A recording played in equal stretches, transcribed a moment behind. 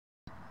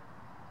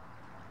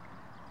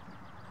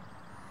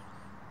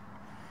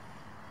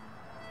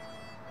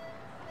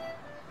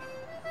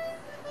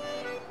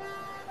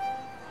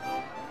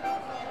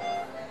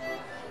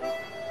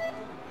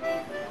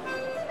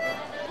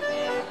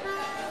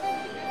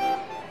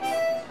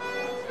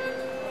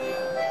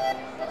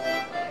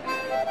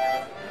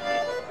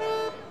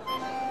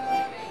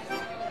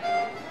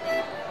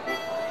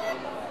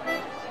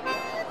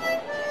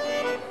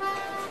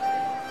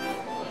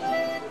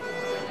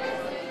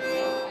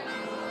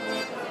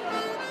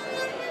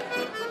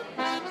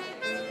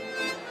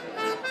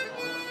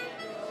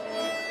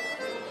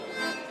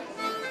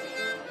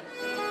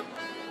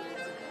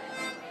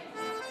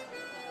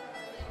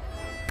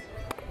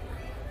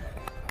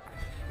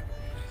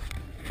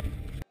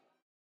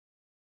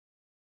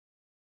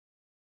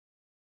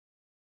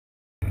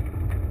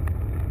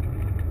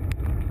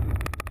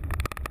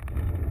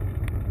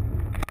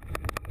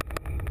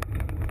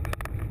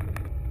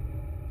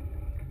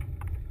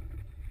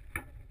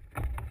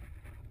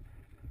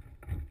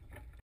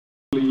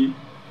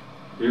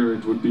Here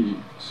it would be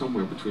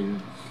somewhere between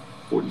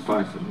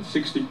 45 and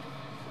 60.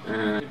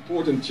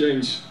 Important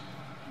change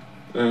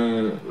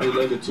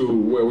related to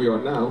where we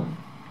are now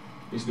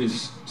is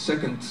this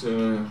second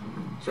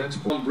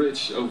transport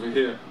bridge over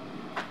here,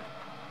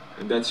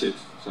 and that's it.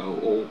 So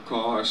all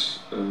cars,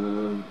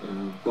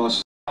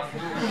 buses.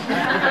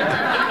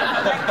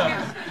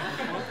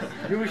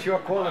 Use your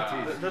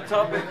qualities. The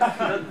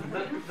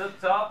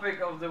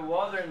topic of the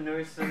water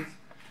nuisance.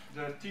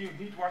 The team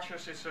Heat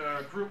Watchers is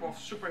a group of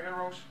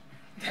superheroes,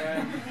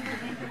 and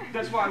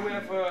that's why we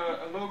have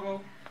a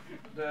logo,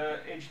 the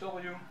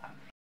HW.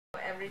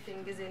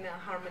 Everything is in a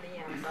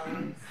harmony and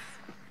balance.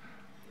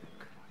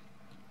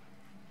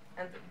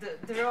 And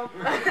the rope.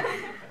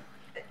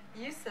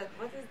 You said,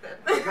 what is that?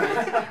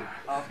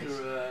 After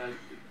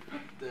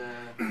the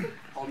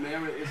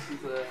Almere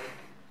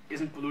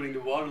isn't polluting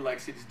the water like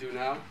cities do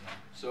now,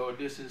 so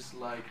this is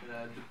like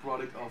the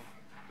product of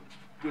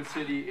good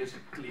city is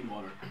clean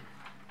water.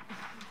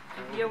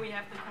 Here we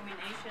have the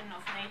combination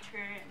of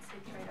nature and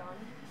city right on.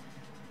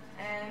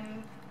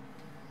 And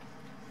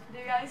do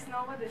you guys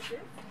know what this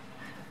is?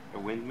 A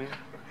windmill?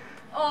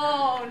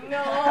 Oh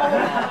no!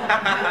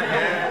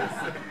 Yes.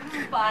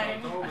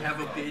 Fine. I have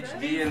a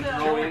PhD in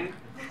drawing.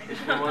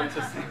 If you want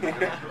to see,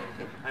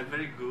 I'm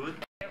very good.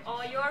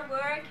 All your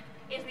work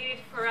is needed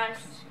for us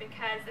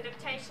because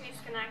adaptation is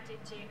connected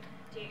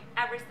to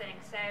everything.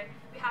 So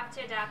we have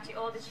to adapt to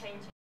all the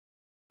changes.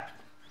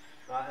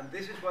 And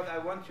this is what I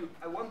want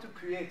to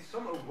create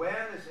some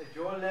awareness at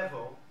your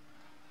level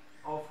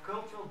of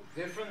cultural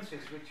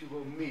differences which you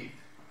will meet.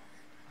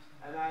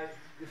 And I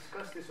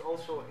discussed this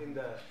also in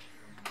the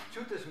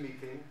tutors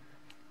meeting.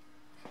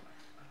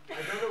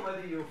 I don't know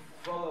whether you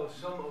follow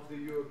some of the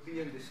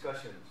European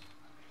discussions.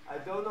 I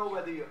don't know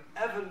whether you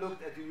ever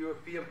looked at the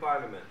European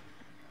Parliament.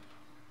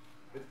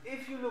 But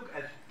if you look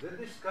at the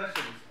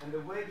discussions and the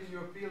way the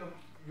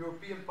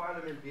European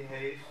Parliament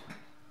behaves,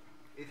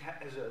 it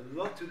has a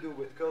lot to do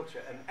with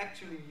culture, and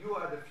actually you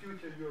are the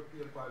future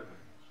European Parliament.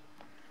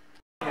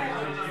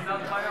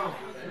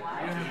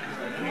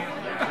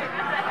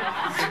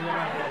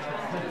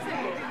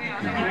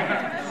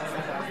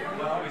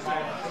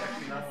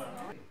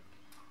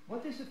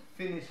 What is a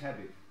Finnish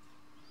habit?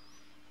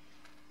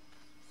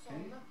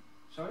 Sauna.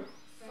 Sorry?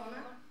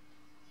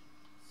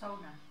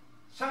 Sauna.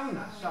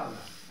 Sauna. Sauna.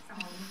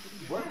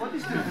 What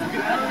is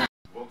this?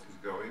 What is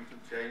going to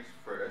change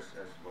for us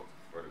as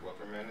for the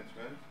water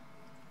management?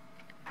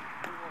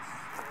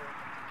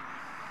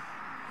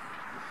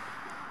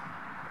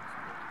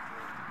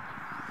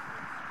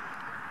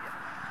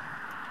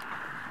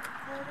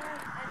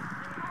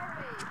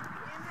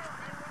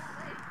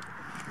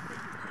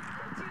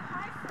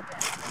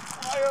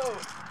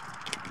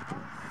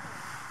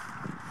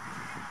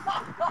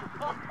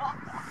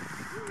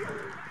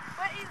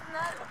 But it's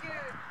not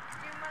good.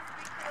 You must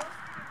be close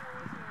to the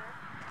water.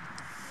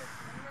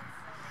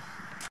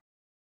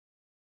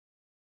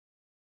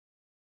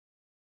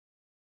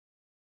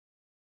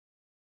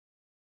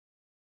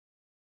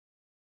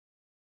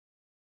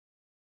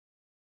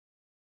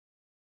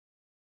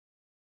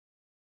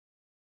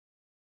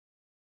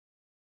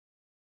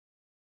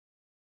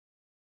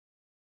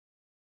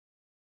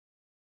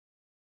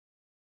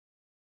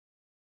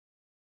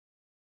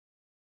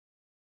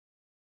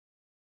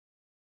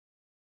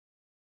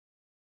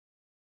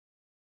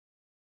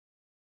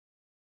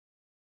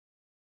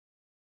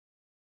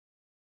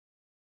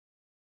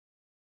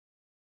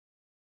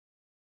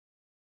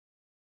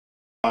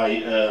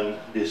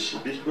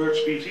 This bird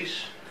species,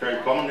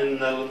 very common in the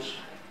Netherlands,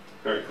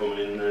 very common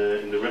in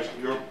the rest of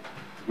Europe,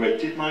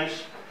 great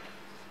titmice.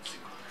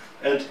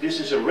 And this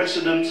is a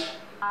resident.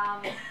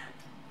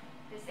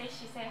 This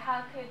issue, so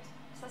how could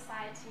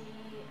society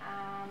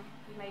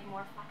be made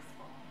more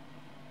flexible?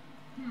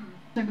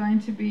 They're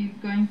going to be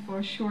going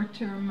for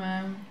short-term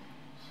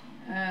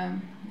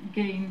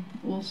gain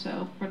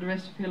also for the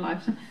rest of your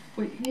life.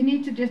 So you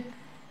need to just.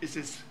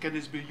 Can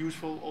this be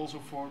useful also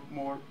for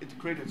more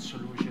integrated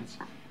solutions?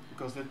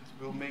 Because that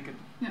will make it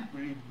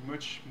really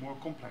much more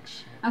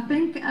complex. I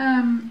think it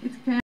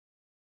can.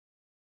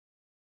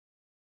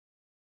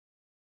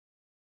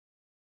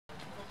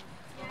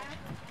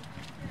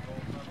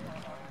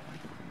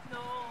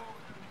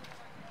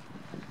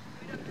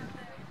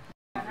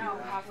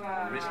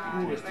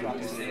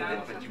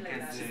 But you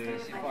can't so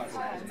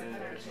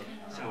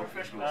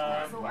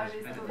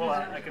well,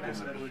 I can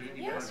answer that.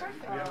 Yes,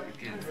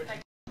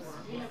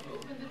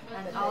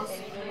 and also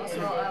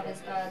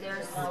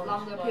there's a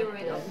longer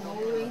period of no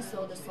rain,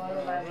 so the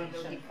soil level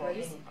will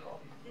decrease.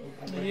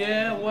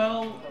 Yeah,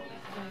 well,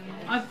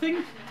 I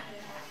think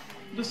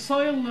the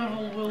soil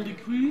level will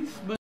decrease,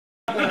 but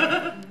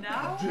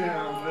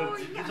No,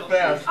 it's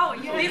fast. Oh,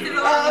 you leave it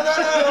alone.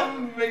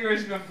 No,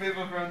 migration of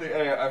people from the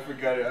area. I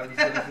forgot it. I'm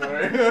so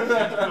sorry.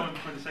 Going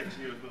for the second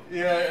year as well.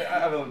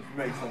 Yeah, I will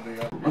make something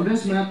up. On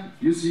this map,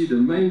 you see the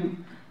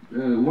main.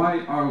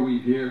 Why are we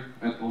here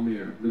at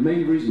Almere? The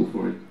main reason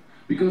for it.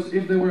 Because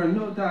if there were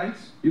no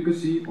dikes, you could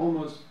see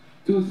almost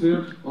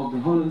 2/3 of the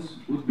Hollands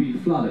would be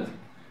flooded.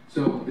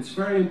 So it's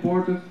very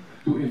important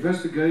to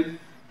investigate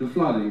the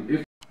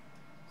flooding.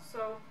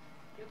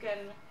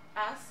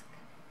 ask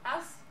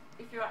us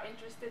if you are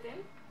interested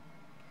in.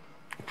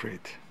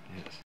 Great,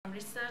 yes.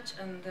 Research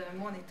and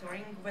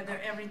monitoring whether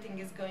everything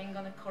is going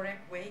on a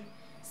correct way,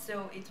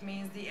 so it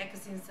means the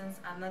ecosystems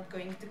are not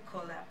going to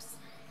collapse.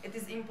 It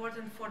is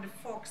important for the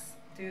fox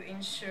to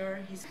ensure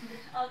his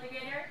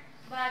altogether,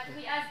 but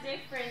we asked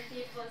different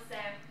people, so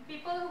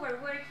people who were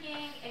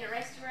working in a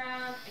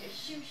restaurant, in a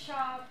shoe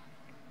shop,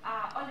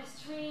 on the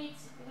street,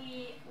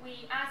 we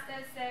asked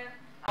us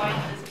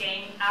this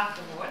game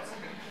afterwards.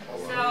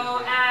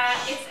 So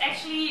it's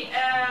actually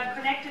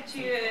connected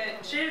to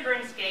a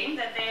children's game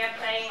that they are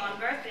playing on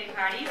birthday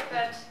parties,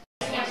 but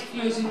it's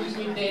fusing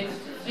between them.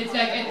 It's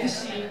like at the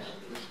sea.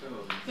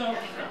 So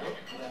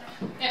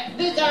yeah,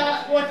 these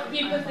are what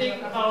people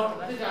think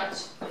about the Dutch.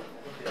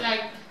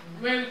 Like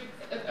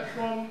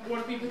from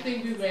what people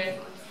think we were.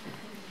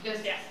 Yes,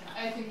 yeah.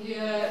 I think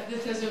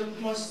this has the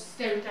most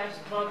stereotypes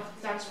about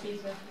Dutch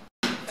people.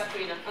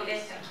 Katrina. Okay,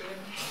 thank you.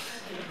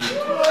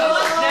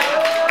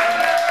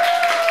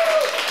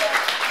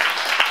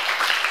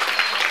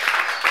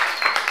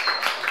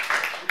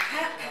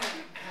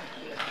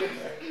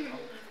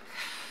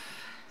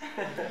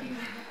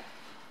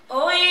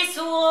 Oi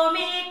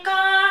Suomi,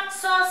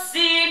 katso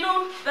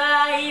sinun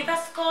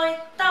päiväs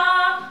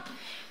koittaa.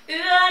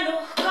 Yön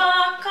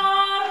uhkaa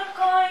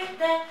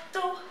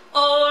karkoitettu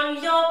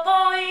on jo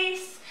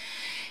pois.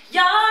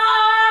 Ja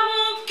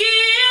aamun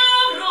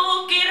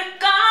kiuru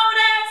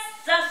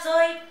kirkkaudessa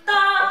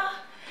soittaa.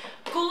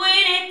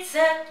 Kuin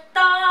itse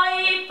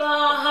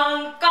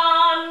taivaan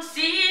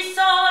kansi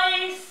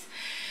sois.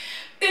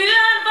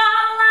 Yön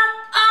vallat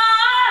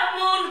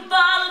aamun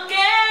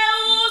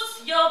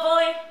valkeus jo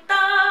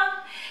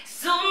voittaa.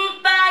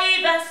 Sun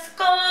päiväs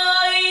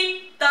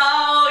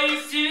koittaa,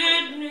 oi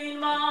synnyin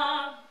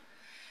maa.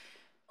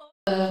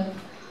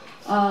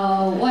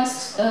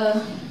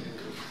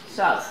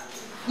 South.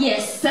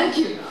 Yes, thank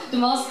you. The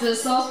most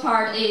south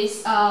part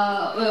is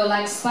well,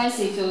 like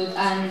spicy food,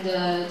 and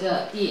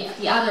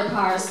the other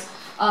parts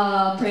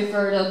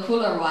prefer the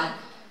cooler one.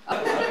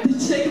 The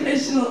Czech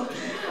national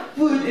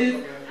food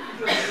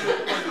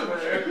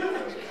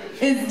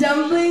is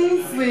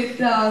dumplings with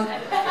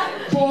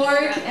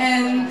pork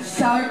and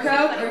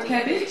sauerkraut or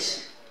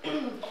cabbage.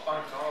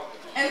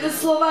 And the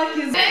Slovak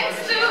is.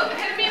 Thanks to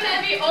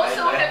Hermine, we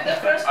also have the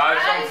first I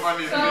have prize. some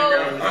funny So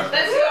thing.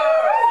 that's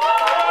yours.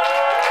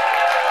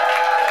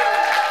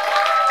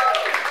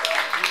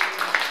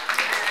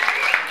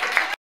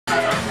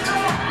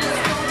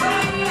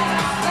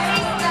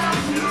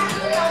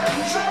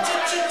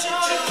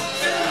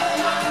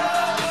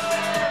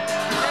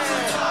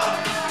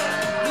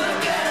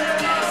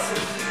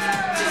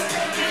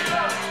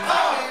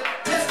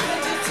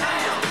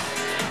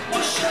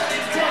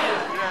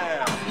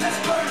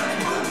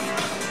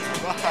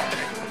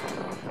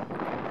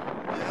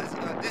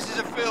 This is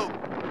a film.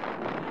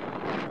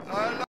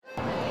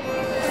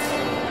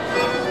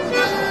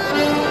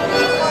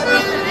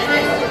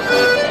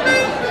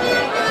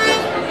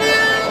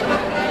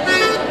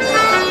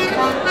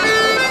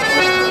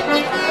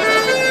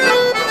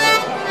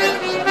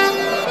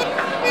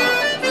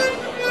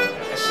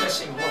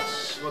 Assessing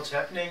what's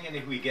happening and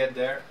if we get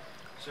there.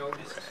 So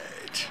this is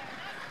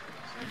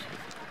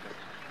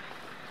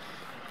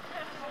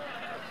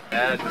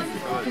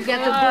To get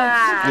the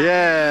books.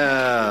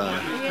 Yeah.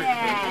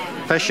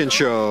 Fashion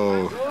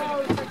show.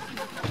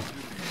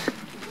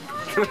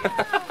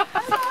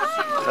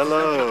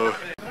 Hello.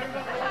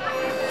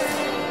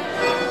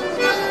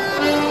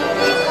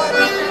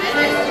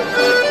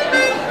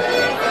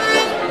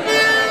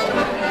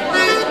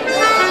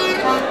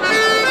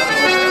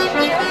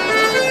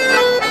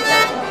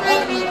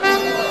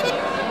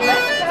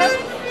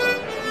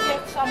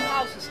 Get some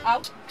houses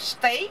out,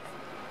 stay.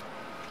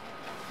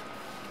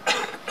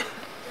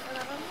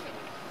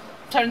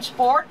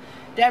 Transport.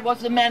 There was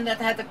the man that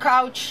had the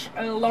couch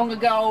long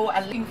ago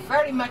and looking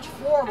very much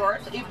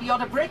forward if the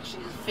other bridge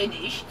is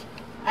finished.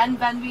 And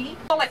when we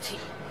quality,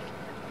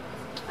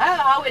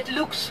 how it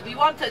looks, we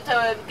wanted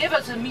to give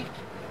us a meet.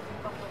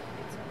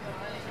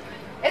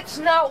 It's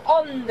now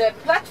on the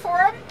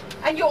platform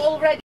and you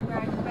already.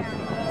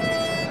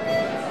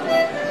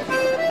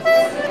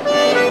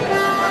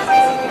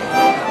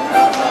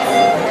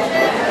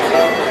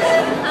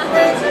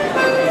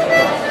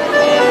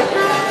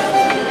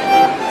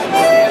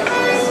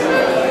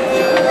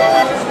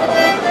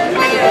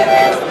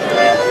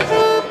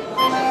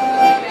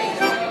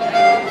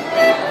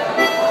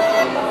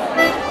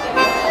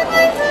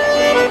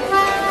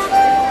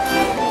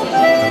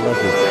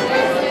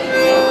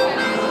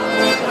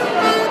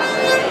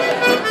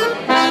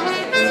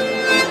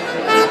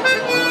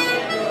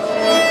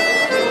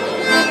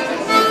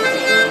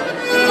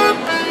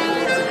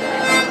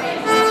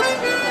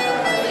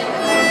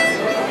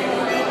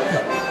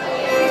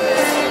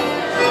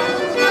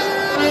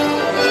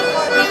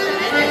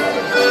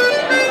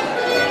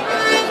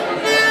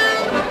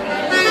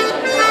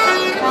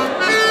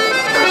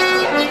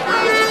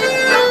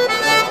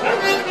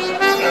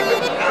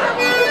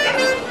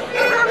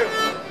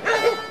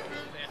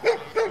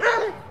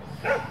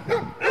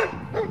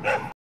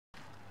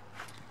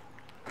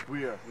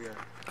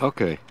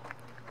 Okay.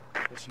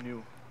 It's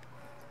new.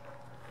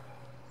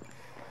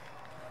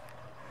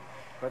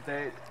 But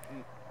they...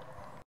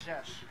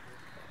 Yes.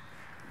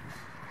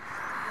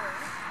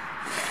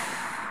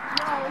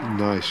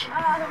 Nice.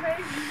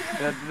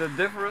 The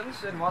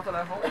difference in water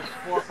level is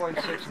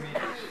 4.6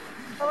 meters.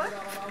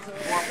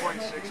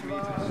 4.6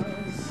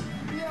 meters.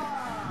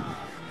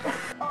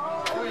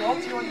 Oh, you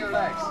want you on your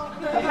legs.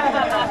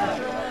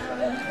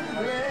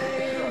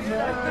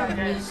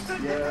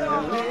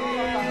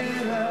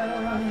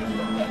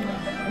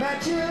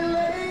 Met je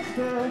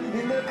leegte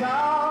in de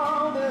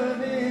koude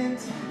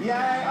wind,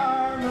 jij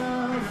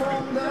arme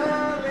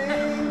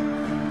vondeling.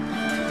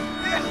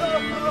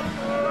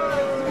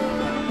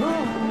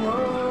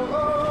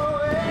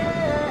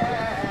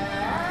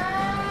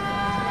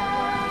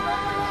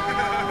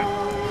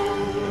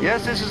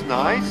 Yes, this is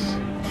nice.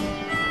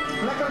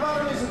 Lekker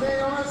warm is het, hè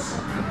jongens?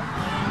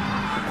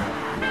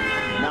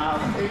 Nou,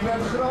 ik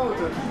werd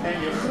groter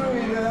en je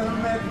groeide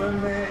met me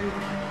mee.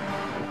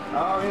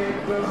 Oh,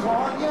 ik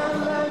begon je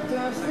leuk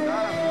te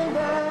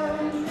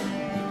vinden.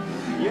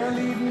 Je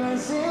liet me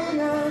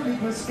zingen,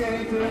 liet me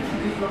skaten,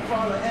 liet me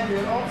vallen en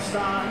weer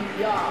opstaan.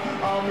 Ja,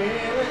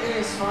 Almere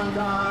is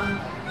vandaan.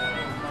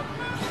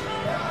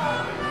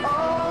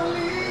 Oh,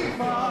 lief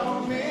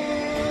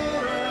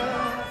Almere,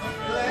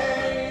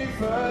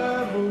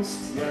 leven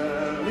moest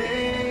je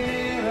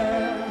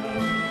leren.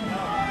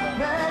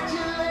 Met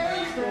je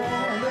leegte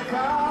en de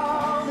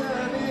koude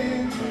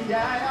wind,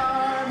 jij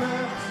arme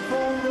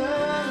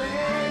vondeling.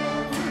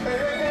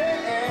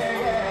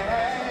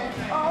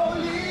 Oh,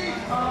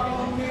 lief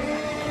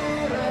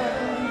Almere,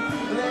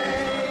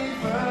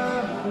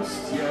 leven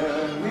moest je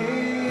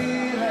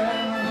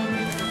leren.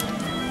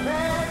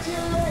 Met je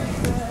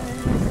leegte.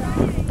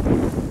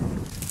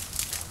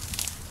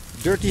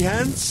 Dirty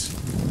hands?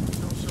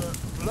 There's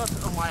blood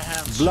on my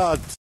hands. Blood.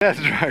 That's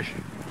right.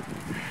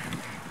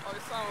 Oh, the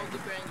sound of the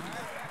penguins.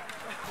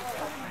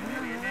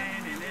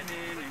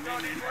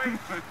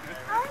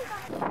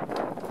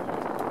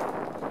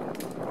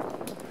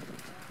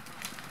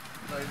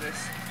 Like this.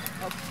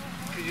 Oh,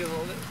 could you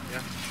hold it?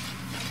 Yeah.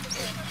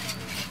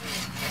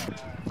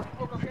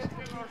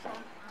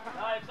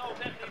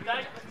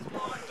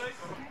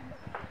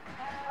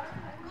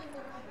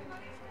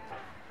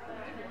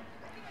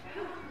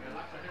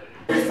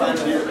 We find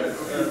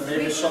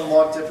maybe some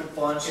more tipping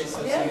points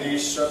in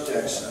these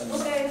subjects.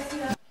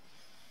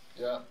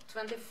 Yeah.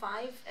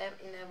 25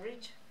 in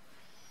average.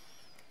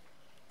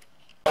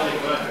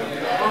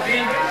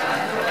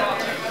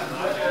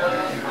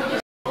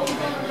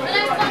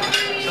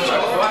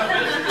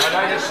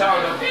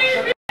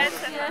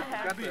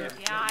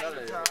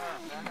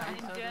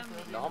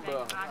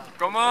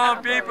 Come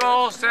on,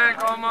 people,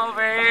 come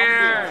over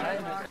here.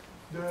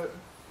 The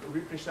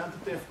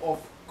representative of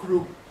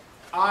Group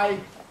I.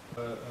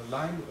 A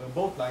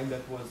boat line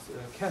that was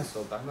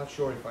cancelled. I'm not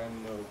sure if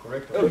I'm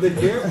correct. Of the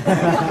year,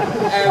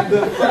 and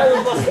the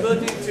final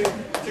possibility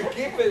to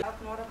keep it.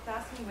 Model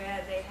classroom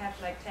where they have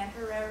like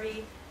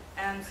temporary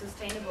and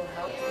sustainable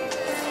help.